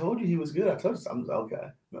like, yeah, I told you he was good. I told you. I'm like, okay.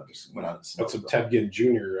 No, just went out and smoked. That's a Ted Ginn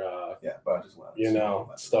Jr. Yeah, but I just went out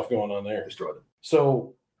and stuff going on there. Destroyed him.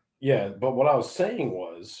 So, yeah, but what I was saying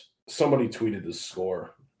was somebody tweeted the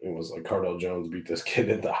score. It was like Cardale Jones beat this kid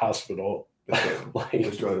at the hospital.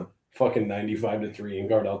 Destroyed him. Fucking 95-3. And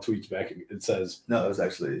Cardale tweets back. It says, no, it was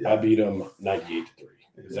actually, I beat him 98-3.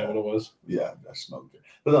 Is that what it was? Yeah, I smoked it.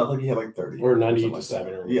 But no, I think he had like 30. Or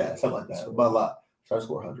 98-7. Yeah, something like that. But a lot. Try to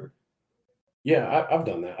score 100. Yeah, I've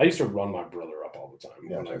done that. I used to run my brother up all the time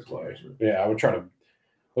when I play. Yeah, I would try to.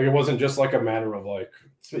 Like, it wasn't just like a matter of like.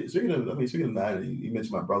 Speaking of Madden, you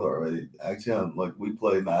mentioned my brother already. Actually, like we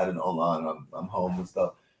play Madden online. And I'm home and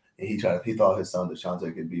stuff, and he thought his son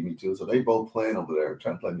Deshante could beat me too. So they both playing over there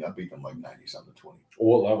trying to play me. I beat them like 90-something-20.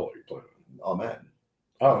 What level are you playing? Oh Madden.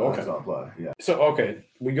 Oh, okay. That's all I play. Yeah. So okay,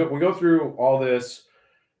 we go through all this.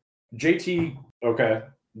 JT, okay,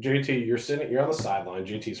 JT, you're on the sideline.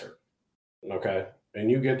 JT's hurt. Okay, and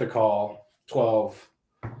you get the call, 12.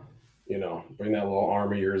 Bring that little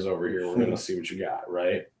arm of yours over here. We're gonna see what you got,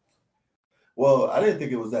 right? Well, I didn't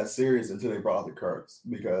think it was that serious until they brought out the cards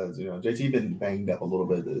because JT been banged up a little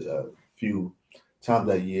bit a few times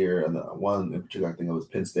that year, and one in particular I think it was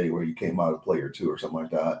Penn State where he came out of play or two or something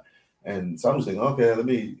like that. And so I'm just thinking, okay, let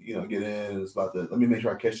me get in. Let me make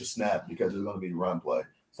sure I catch the snap because it's gonna be run play.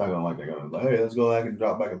 It's not gonna they're gonna be like, hey, let's go back and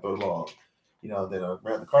drop back and throw the ball. Then I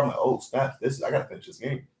ran the card. I'm like, oh snap! I gotta finish this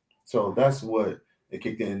game. So that's what it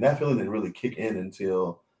kicked in. That feeling didn't really kick in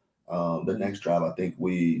until the next drive. I think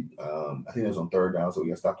I think it was on third down, so we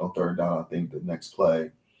got stopped on third down. I think the next play,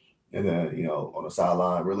 and then on the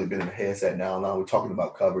sideline, really been in the headset now. Now we're talking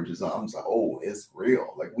about coverages. I'm just like, oh, it's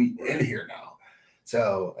real. Like we in here now.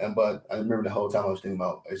 So but I remember the whole time I was thinking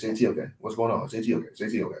about, is JT okay? What's going on? Is JT okay? Is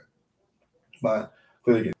JT okay? But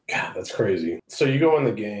clearly, God, that's crazy. So you go in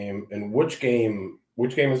the game, and which game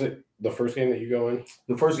is it? The first game that you go in?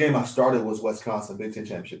 The first game I started was Wisconsin Big Ten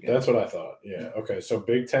championship game. That's what I thought. Yeah. Okay. So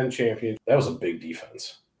Big Ten champion. That was a big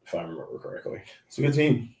defense, if I remember correctly. It's a good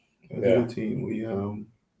team. It's a good team.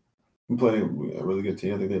 We played a really good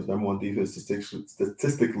team. I think they was number one defense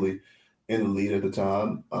statistically in the league at the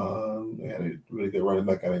time. They had a really good running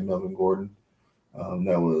back named Melvin Gordon.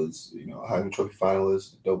 That was a Heisman Trophy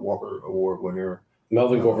finalist, Doug Walker Award winner.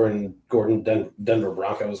 Melvin Gordon, Denver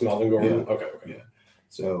Broncos. Melvin Gordon. Yeah. Okay. Yeah.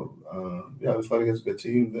 So I was fighting against a good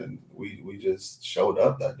team. Then we just showed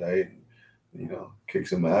up that day and kicked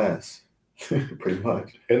some ass, pretty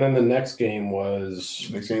much. And then the next game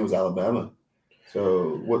was Alabama.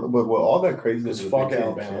 So what all that craziness? Fuck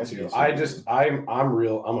Alabama too.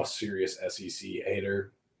 I'm a serious SEC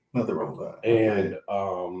hater. Nothing wrong with that. And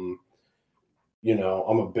I'm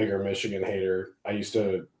a bigger Michigan hater. I used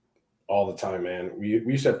to all the time, man. We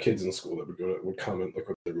used to have kids in school that would come and look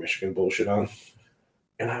with their Michigan bullshit on.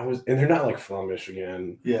 And they're not like from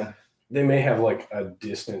Michigan. Yeah. They may have like a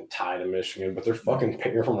distant tie to Michigan, but they're from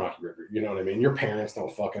Rocky River. You know what I mean? Your parents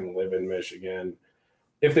don't fucking live in Michigan.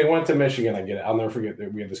 If they went to Michigan, I get it. I'll never forget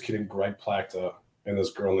that we had this kid named Greg Plachta and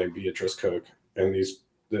this girl named Beatrice Cook. And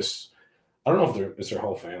this, I don't know if it's their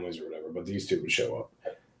whole families or whatever, but these two would show up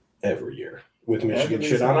every year with Michigan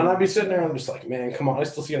shit on. And I'd be sitting there and I'm just like, man, come on. I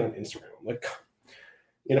still see it on Instagram. Like,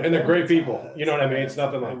 and they're great people. You know what I mean? It's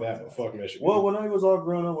nothing like that, but fuck Michigan. Well, when I was all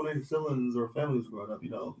growing up, when they siblings or families growing up,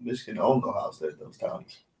 Michigan owned Ohio State, those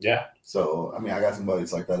towns. Yeah. So, I got some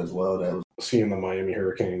buddies like that as well. That was seeing the Miami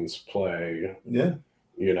Hurricanes play. Yeah.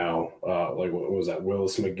 Like what was that?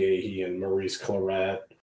 Willis McGahee and Maurice Claret.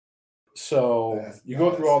 So you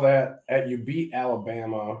go through all that. You beat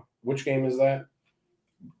Alabama. Which game is that?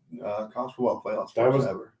 College football playoffs. That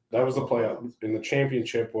was the playoff. And the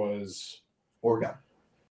championship was Oregon.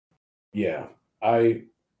 Yeah, I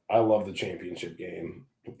love the championship game.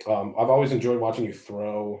 I've always enjoyed watching you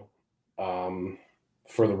throw.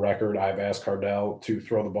 For the record, I've asked Cardale to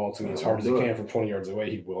throw the ball to me as hard as he can from 20 yards away.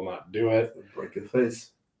 He will not do it. Break your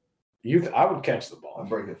face. I would catch the ball. I'll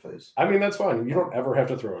break your face. I mean, that's fine. You don't ever have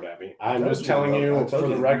to throw it at me. I'm just telling you for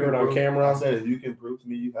the record on camera. I said, if you can prove to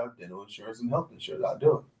me you have dental insurance and health insurance, I'll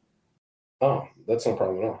do it. Oh, that's no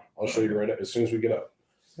problem at all. I'll show you right as soon as we get up.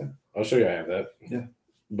 Yeah. I'll show you I have that. Yeah.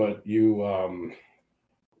 But but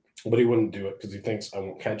he wouldn't do it because he thinks I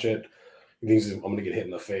won't catch it. He thinks I'm going to get hit in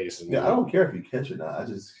the face. I don't care if you catch it or not. I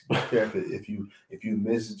just care if you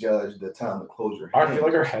misjudge the time to close your hand. I feel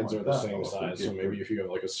like our heads are the same size, so maybe if you have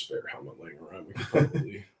like a spare helmet laying around, we could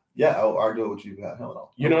probably. Yeah, I'll do it with you got helmet on.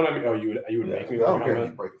 You know what I mean? Oh, you would make me. I don't care if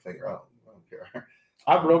you break a finger. I don't care.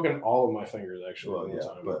 I've broken all of my fingers actually. Well, yeah,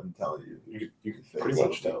 but I'm telling you, you could pretty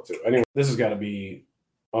much tell too. Anyway, this has got to be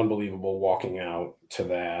unbelievable walking out to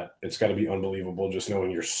that. It's got to be unbelievable just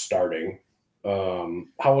knowing you're starting. How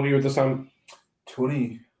old are you at this time?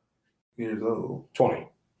 20 years old. 20.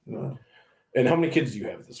 Yeah. And how many kids do you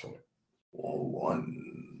have at this point? Well,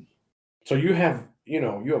 one. So you have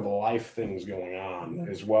life things going on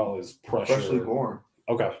as well as pressure. Freshly born.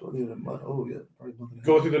 Okay. Probably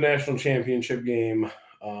Go through the national championship game.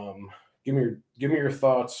 Give me your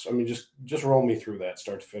thoughts. I mean, just roll me through that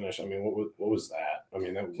start to finish. I mean, what was that? I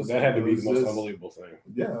mean, that had to be the most unbelievable thing.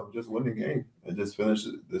 Yeah, just winning the game and just finish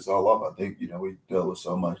this all up. I think we dealt with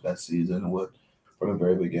so much that season from the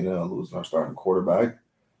very beginning, losing our starting quarterback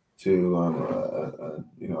to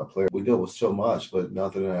a player. We dealt with so much, but none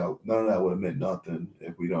of that would have meant nothing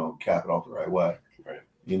if we don't cap it off the right way. Right.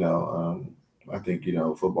 I think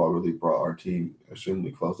football really brought our team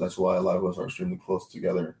extremely close. That's why a lot of us are extremely close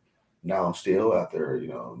together now, still after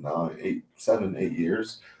 7, 8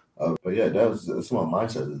 years. But yeah, that's my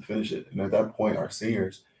mindset to finish it. And at that point, our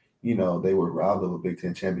seniors, they were robbed of a Big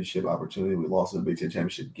Ten championship opportunity. We lost in the Big Ten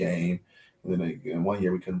championship game. And then in 1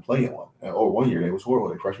 year we couldn't play in one. Or 1 year it was horrible.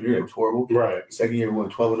 The freshman year it was horrible. Right. Second year we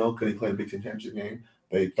went 12-0, couldn't play the Big Ten championship game.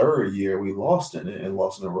 The third year we lost in it and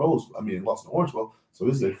lost in the lost in the Orange Bowl. So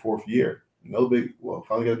this is their fourth year. Finally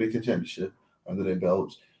got a Big Ten championship under their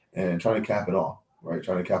belts and trying to cap it off. Right,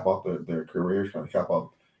 trying to cap off their careers, trying to cap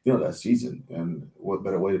off that season. And what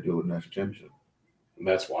better way to do it with a national championship?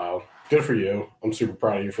 That's wild. Good for you. I'm super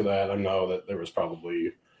proud of you for that. I know that there was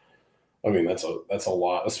probably. I mean, that's a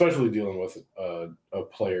lot, especially dealing with a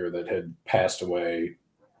player that had passed away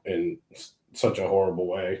in such a horrible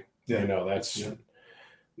way. Yeah.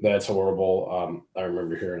 That's horrible. I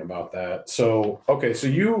remember hearing about that. So, okay, so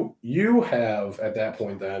you have at that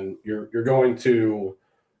point then you're going to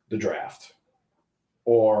the draft.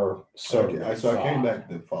 Or so I came back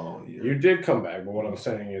the following year. You did come back, but what I'm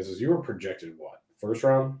saying is you were projected what? First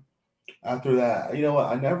round? After that, you know what?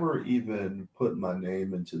 I never even put my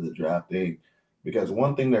name into the draft thing because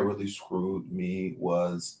one thing that really screwed me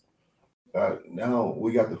was now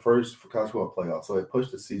we got the first college football playoff, so it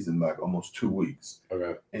pushed the season back almost 2 weeks.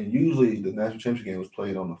 Okay. And usually the national championship game was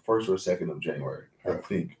played on the 1st or 2nd of January, I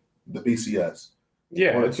think. The BCS.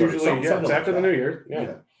 Yeah, it's usually it's after the New Year.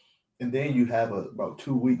 Yeah. And then you have about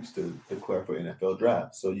 2 weeks to declare for NFL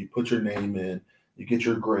draft. So you put your name in, you get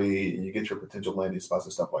your grade, and you get your potential landing spots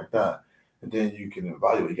and stuff like that. And then you can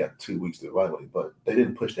evaluate. You got 2 weeks to evaluate, but they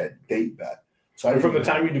didn't push that date back. So from the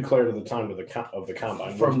time you declare to the time of the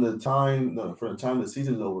combine. From the time the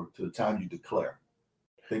season is over to the time you declare.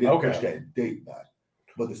 They didn't push that date back,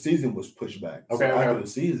 but the season was pushed back. Okay. So after the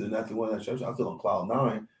season, after one that shows, I'm still on cloud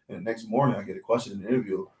 9, and the next morning I get a question in the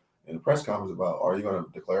interview. In a press conference about, are you going to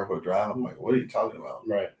declare for a draft? I'm like, what are you talking about?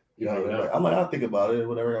 Right. I'm like, I'll think about it,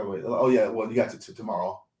 whatever. Oh, yeah, well, you got to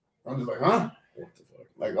tomorrow. I'm just like, huh? What the fuck?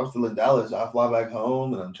 Like, I'm still in Dallas. I fly back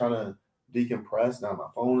home, and I'm trying to decompress. Now my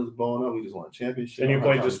phone is blowing up. We just won a championship. And you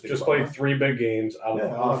played 3 big games out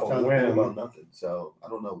of a win. About nothing. So I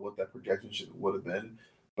don't know what that projection would have been,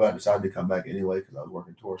 but I decided to come back anyway because I was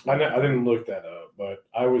working towards it. I didn't look that up, but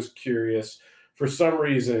I was curious. For some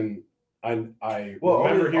reason, I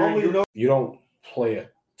remember hearing you don't play a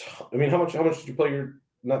ton. I mean, how much did you play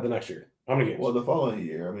not the next year? How many games? Well, the following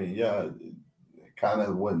year, I mean, yeah, it kind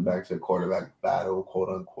of went back to quarterback battle, quote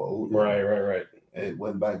unquote. Right. It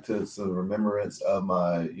went back to some remembrance of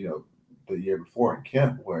my, the year before in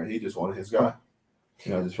camp where he just wanted his guy.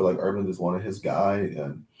 I just feel like Urban just wanted his guy,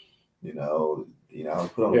 and put on.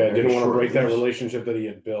 Yeah, didn't want to break that relationship that he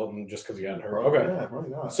had built, and just because he got hurt. Okay. Yeah, probably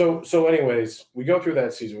not. So, anyways, we go through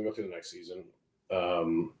that season. We go through the next season.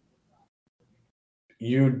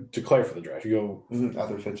 You declare for the draft. You go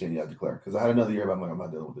after 15. Yeah, declare because I had another year, but I'm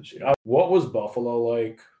not dealing with this shit. What was Buffalo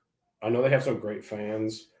like? I know they have some great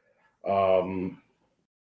fans.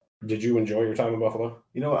 Did you enjoy your time in Buffalo?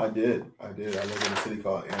 I did. I lived in a city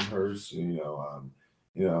called Amherst.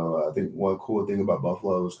 I think one cool thing about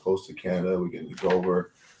Buffalo is close to Canada. We get to go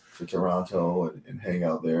over to Toronto and hang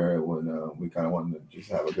out there when we kind of wanted to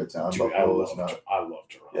just have a good time. Dude, I love Toronto.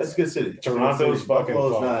 Yeah, it's a good city. Toronto's fucking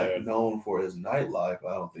fun. Buffalo's not known for its nightlife.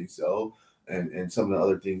 I don't think so. And some of the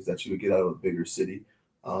other things that you would get out of a bigger city.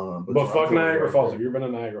 But fuck Niagara Falls. Have you ever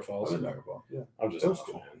been to Niagara Falls? I've been to Niagara Falls, yeah. I'm just not a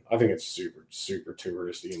fan. I think it's super, super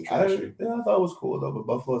touristy and trashy. I thought it was cool, though. But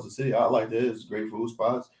Buffalo's a city. I liked it. It's great food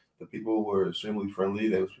spots. The people were extremely friendly.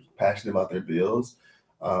 They were passionate about their bills.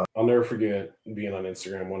 I'll never forget being on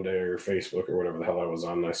Instagram one day or Facebook or whatever the hell I was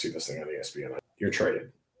on, and I see this thing on ESPN. You're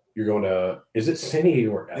traded. You're going to, is it San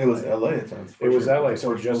Diego or LA? It was LA at times. It was LA,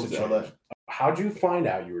 so it was just a LA. How'd you find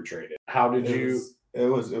out you were traded? How did you? It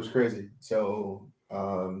was crazy. So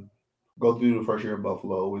go through the first year of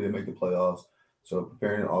Buffalo. We didn't make the playoffs. So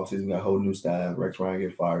preparing the offseason, got a whole new staff. Rex Ryan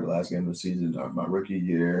get fired the last game of the season, my rookie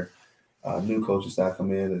year. New coaching staff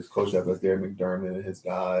come in. This coach staff was there, McDermott and his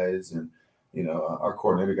guys, and our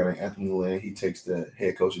coordinator got Anthony Lynn. He takes the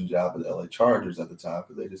head coaching job at the LA Chargers at the time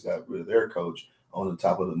because they just got rid of their coach on the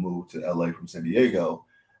top of the move to LA from San Diego.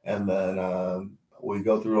 And then we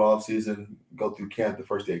go through off season, go through camp, the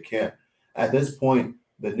first day of camp. At this point,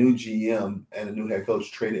 the new GM and the new head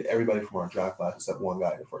coach traded everybody from our draft class except one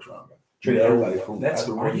guy in the first round. Traded everybody from.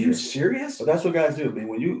 Are you serious? So that's what guys do. I mean,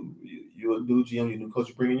 when you a new GM, you new coach,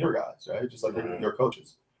 you bring in your guys, right? Just like your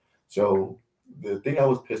coaches. So the thing I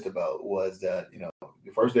was pissed about was that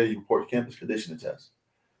the first day you report to campus conditioning test.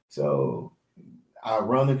 So I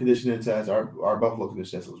run the conditioning test. Our Buffalo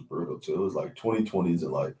conditioning test was brutal too. It was like 2020s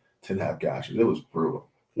and like 10.5 gashes. It was brutal.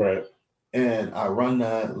 Right. And I run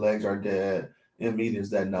that. Legs are dead. In meetings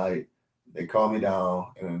that night, they call me down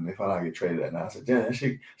and they find out I get traded that night. I said, damn,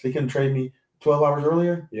 she couldn't trade me 12 hours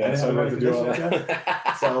earlier? Yeah, so I have to do all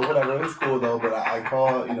that. So whatever, it was cool though. But I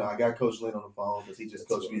called, I got Coach Lynn on the phone because he just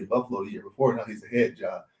coached me in Buffalo the year before. Now he's a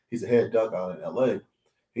head duck out in LA.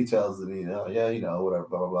 He tells me, whatever,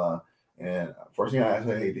 blah, blah, blah. And first thing I asked,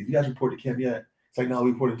 hey, did you guys report to camp yet? It's like, no,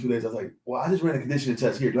 we reported in 2 days. I was like, well, I just ran a conditioning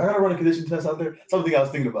test here. Do I got to run a conditioning test out there? Something I was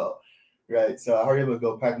thinking about, right? So I hurry up and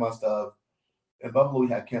go pack my stuff. In Buffalo, we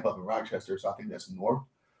had camp up in Rochester, so I think that's north,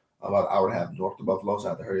 about an hour and a half north of Buffalo. So I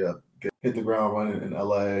had to hurry up, hit the ground running in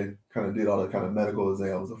LA, kind of did all the kind of medical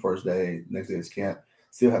exams the first day. Next day is camp.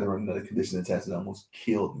 Still had to run another conditioning test. It almost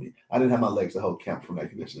killed me. I didn't have my legs the whole camp from that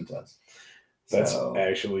conditioning test. That's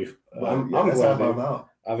actually, I'm glad out.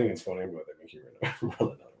 I think it's funny, but they make you run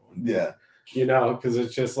another one. Yeah. Because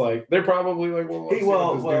it's just like, they're probably like,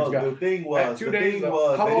 the thing was,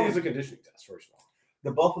 how long is the conditioning test, first of all? The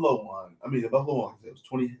Buffalo one, it was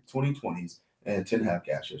 2020s and 10.5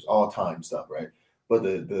 gashes, all time stuff, right? But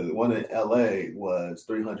the one in LA was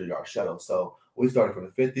 300-yard shuttle. So we started from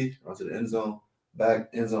the 50, run to the end zone, back,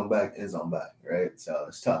 end zone, back, end zone, back, right? So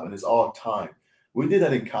it's tough, and it's all time. We did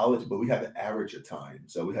that in college, but we had to average a time.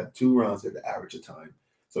 So we had 2 runs at the average a time.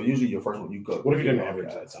 So usually your first one, you go. What if you didn't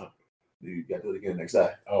average that time? You got to do it again the next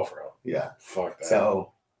day. Oh, for real? Yeah. Fuck that.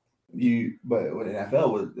 So but when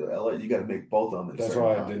NFL was LA, you got to make both of them. That's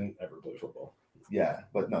why I didn't ever play football. Yeah,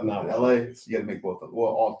 but no, not LA, you got to make both of them. Well,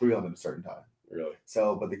 all 3 of them at a certain time. Really?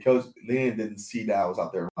 So, but the coach Lynn didn't see that I was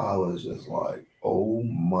out there. I was just like, oh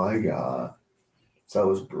my God. So it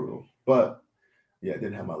was brutal. But yeah, I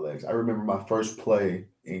didn't have my legs. I remember my first play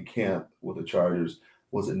in camp with the Chargers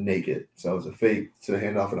was a naked. So it was a fake to the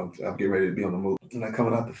handoff, and I'm getting ready to be on the move. And I'm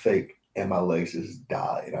coming out the fake, and my legs just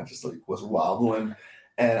died. And I just was wobbling.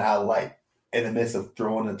 And I in the midst of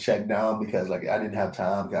throwing a check down because I didn't have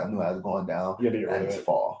time because I knew I was going down. I just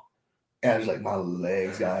fall. And I was like, my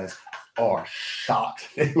legs, guys, are shot.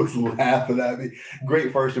 It was laughing at me.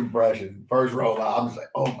 Great first impression. First roll out. I'm just like,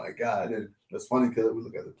 oh my God. And it's funny because we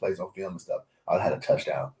look at the plays on film and stuff. I had a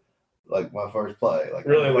touchdown. Like my first play.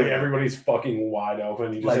 Everybody's fucking wide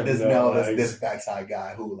open. You just this backside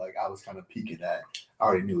guy who I was kind of peeking at. I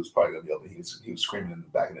already knew it was probably gonna be open. He was screaming in the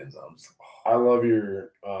back of the end zone. I love your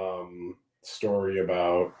story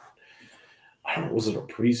about, was it a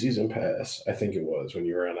preseason pass? I think it was when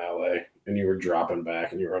you were in LA and you were dropping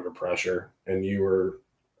back and you were under pressure and you were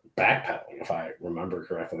backpedaling, if I remember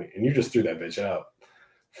correctly, and you just threw that bitch out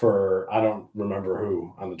for, I don't remember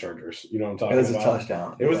who on the Chargers. You know what I'm talking about? It was a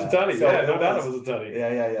touchdown. It was a tutty. So no doubt it was a tutty.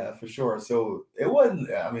 Yeah, for sure. So it wasn't,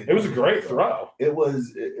 it was a great throw. It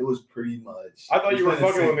was pretty much. I thought you were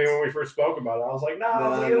fucking with me when we first spoke about it. I was like,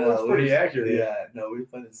 no, it was pretty accurate. Yeah, no, we were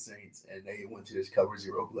playing the Saints, and they went to this cover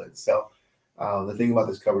 0 blitz. So the thing about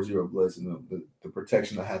this cover 0 blitz and the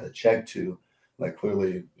protection I had to check to,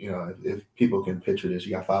 clearly, if people can picture this,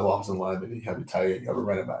 you got 5 offensive linemen, you have your tight end, you have a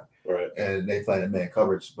running back. Right. And they play in man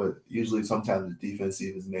coverage, but usually sometimes the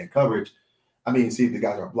defensive is man coverage. See if the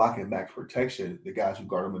guys are blocking max protection, the guys who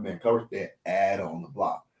guard them in man coverage, they add on the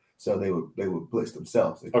block. So they would blitz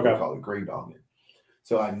themselves. They call it green dogging.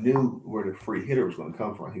 So I knew where the free hitter was going to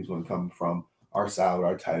come from. He was going to come from our side with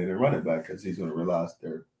our tight end and running back because he's going to realize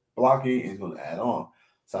they're blocking and he's going to add on.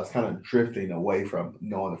 So I was kind of drifting away from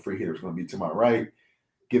knowing the free hitter was going to be to my right,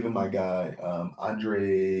 giving my guy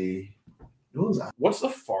Andre. What was that? What's the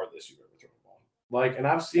farthest you've ever thrown a ball? And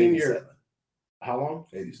I've seen 87. How long?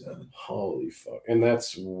 87. Holy fuck! And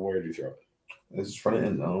that's where did you throw it? It's front of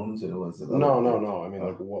end zones. It was no.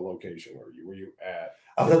 What location were you? Were you at?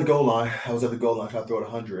 I was at the goal line. I was at the goal line. I threw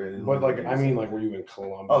it 100. But were you in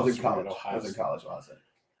Columbus? I was in college. I was in college when I said.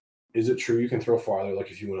 Is it true you can throw farther?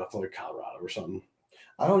 If you went out to Colorado or something?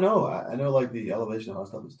 I don't know. I know the elevation of all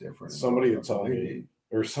stuff is different. Somebody had told me,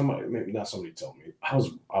 or somebody, maybe not somebody told me. I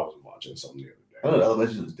was watching something the other I know the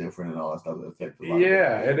elevation is different and all that stuff that affects a lot.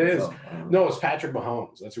 Yeah, it is. So, no, it's Patrick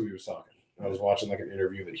Mahomes. That's who he was talking. I was watching like an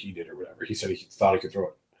interview that he did or whatever. He said he thought he could throw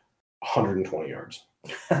it 120 yards.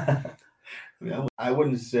 I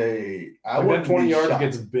wouldn't say I like wouldn't. That 20 yards shocked.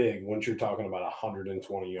 gets big once you're talking about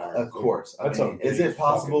 120 yards. Of course. I mean, is it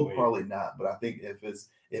possible? Probably not. But I think if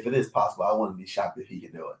it is possible, I wouldn't be shocked if he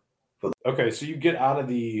can do it. Okay, so you get out of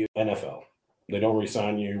the NFL. They don't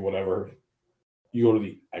re-sign you, whatever. You go to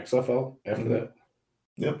the XFL after that.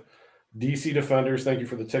 Yep. DC Defenders, thank you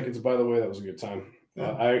for the tickets, by the way. That was a good time.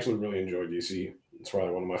 Yeah. I actually really enjoyed DC. It's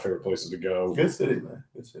probably one of my favorite places to go. Good city, man.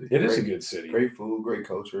 Good city. It is a good city. Great food, great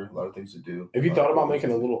culture, a lot of things to do. Have you thought about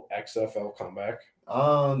making a little XFL comeback?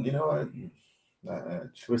 You know what?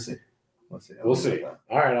 We'll see. We'll see.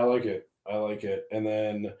 All right, I like it. And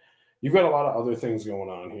then you've got a lot of other things going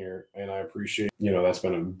on here, and I appreciate, that's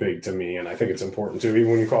been a big to me, and I think it's important too.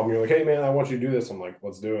 Even when you called me, you're like, hey, man, I want you to do this. I'm like,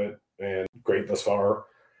 let's do it. And great thus far.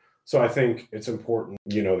 So I think it's important,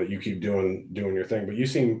 that you keep doing your thing. But you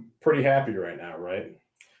seem pretty happy right now, right?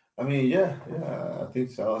 I mean, yeah, I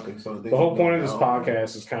think so. The whole point of this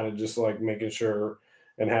podcast is kind of just like making sure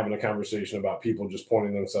and having a conversation about people just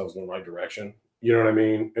pointing themselves in the right direction. You know what I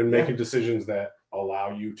mean? And making decisions that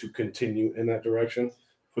allow you to continue in that direction.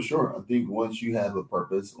 For sure. I think once you have a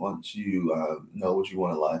purpose, once you know what you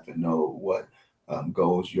want in life and know what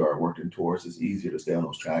goals you are working towards, it's easier to stay on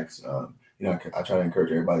those tracks. I try to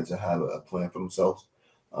encourage everybody to have a plan for themselves.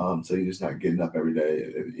 So you're just not getting up every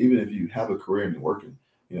day. Even if you have a career and you're working,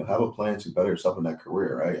 have a plan to better yourself in that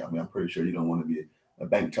career, right? I mean, I'm pretty sure you don't want to be a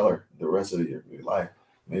bank teller the rest of your life.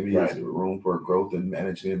 Maybe there's room for growth in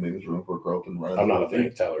management. Maybe there's room for growth in running. I'm not a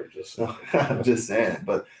bank teller, I'm just saying.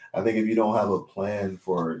 But I think if you don't have a plan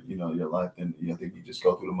for your life, then I think you just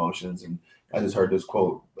go through the motions. And I just heard this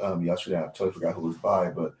quote yesterday. I totally forgot who it was by,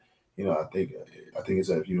 but I think it's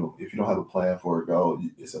that if you don't have a plan for a goal,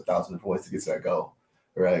 it's 1,000 different ways to get to that goal,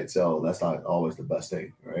 right? So that's not always the best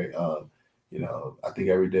thing, right? I think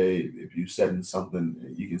every day if you set in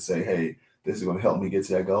something, you can say, hey, this is going to help me get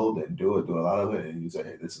to that goal, then do a lot of it. And you say,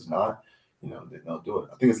 hey, this is not, then don't do it.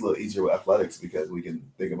 I think it's a little easier with athletics because we can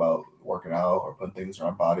think about working out or putting things in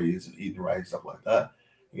our bodies and eating right, stuff like that.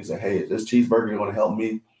 You can say, hey, is this cheeseburger going to help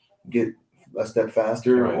me get a step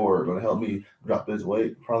faster or going to help me drop this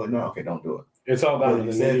weight? Probably not. Okay, don't do it. It's all down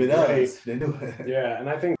to the nitty-gritty. Then do it. Yeah, and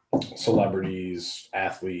I think celebrities,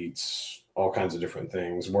 athletes, all kinds of different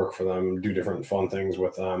things, work for them, do different fun things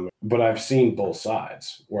with them. But I've seen both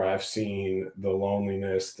sides, where I've seen the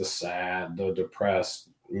loneliness, the sad, the depressed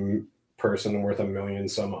person worth $1 million,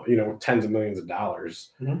 tens of millions of dollars.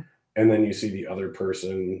 Mm-hmm. And then you see the other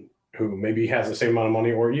person who maybe has the same amount of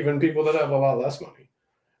money, or even people that have a lot less money.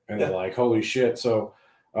 And they're like, holy shit. So,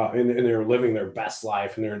 and they're living their best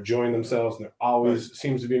life and they're enjoying themselves and they're always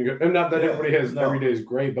seems to be in good. And not that everybody has every day is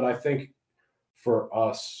great, but I think for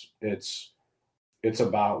us, it's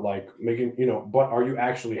about like making, but are you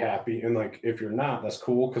actually happy? And like, if you're not, that's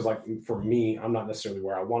cool. Cause like for me, I'm not necessarily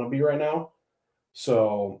where I want to be right now.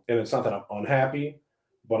 So, and it's not that I'm unhappy,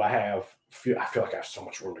 but I feel like I have so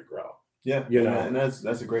much room to grow. Yeah. And that's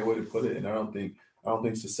a great way to put it. And I don't think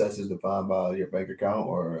success is defined by your bank account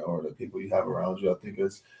or the people you have around you. I think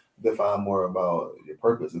it's defined more about your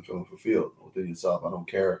purpose and feeling fulfilled within yourself. I don't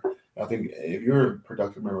care. I think if you're a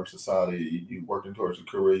productive member of society, you working towards a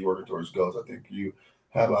career, you working towards goals, I think you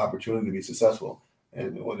have an opportunity to be successful.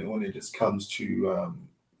 And when it just comes to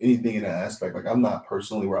anything in that aspect, like I'm not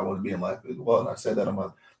personally where I want to be in life as well. And I said that on my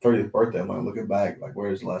 30th birthday, I'm like looking back, like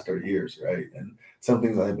where's the last 30 years, right? And some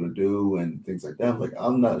things I'm able to do and things like that. I'm like,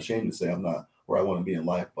 I'm not ashamed to say I'm not where I want to be in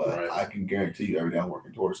life, but I can guarantee you every day I'm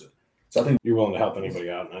working towards it. So I think you're willing to help anybody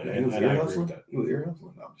out, and I agree with that. You were ear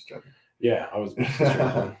hustling? No, I'm just joking. Yeah, I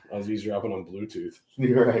was eavesdropping on Bluetooth.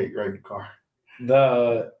 You're right in the car.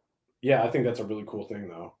 I think that's a really cool thing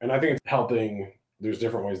though, and I think it's helping. There's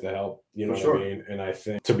different ways to help, what I mean. And I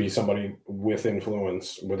think to be somebody with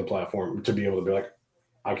influence, with a platform, to be able to be like,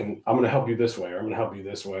 I'm going to help you this way, or I'm going to help you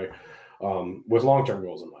this way, with long-term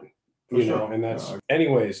goals in mind. And that's.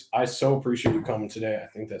 Anyways, I so appreciate you coming today. I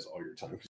think that's all your time.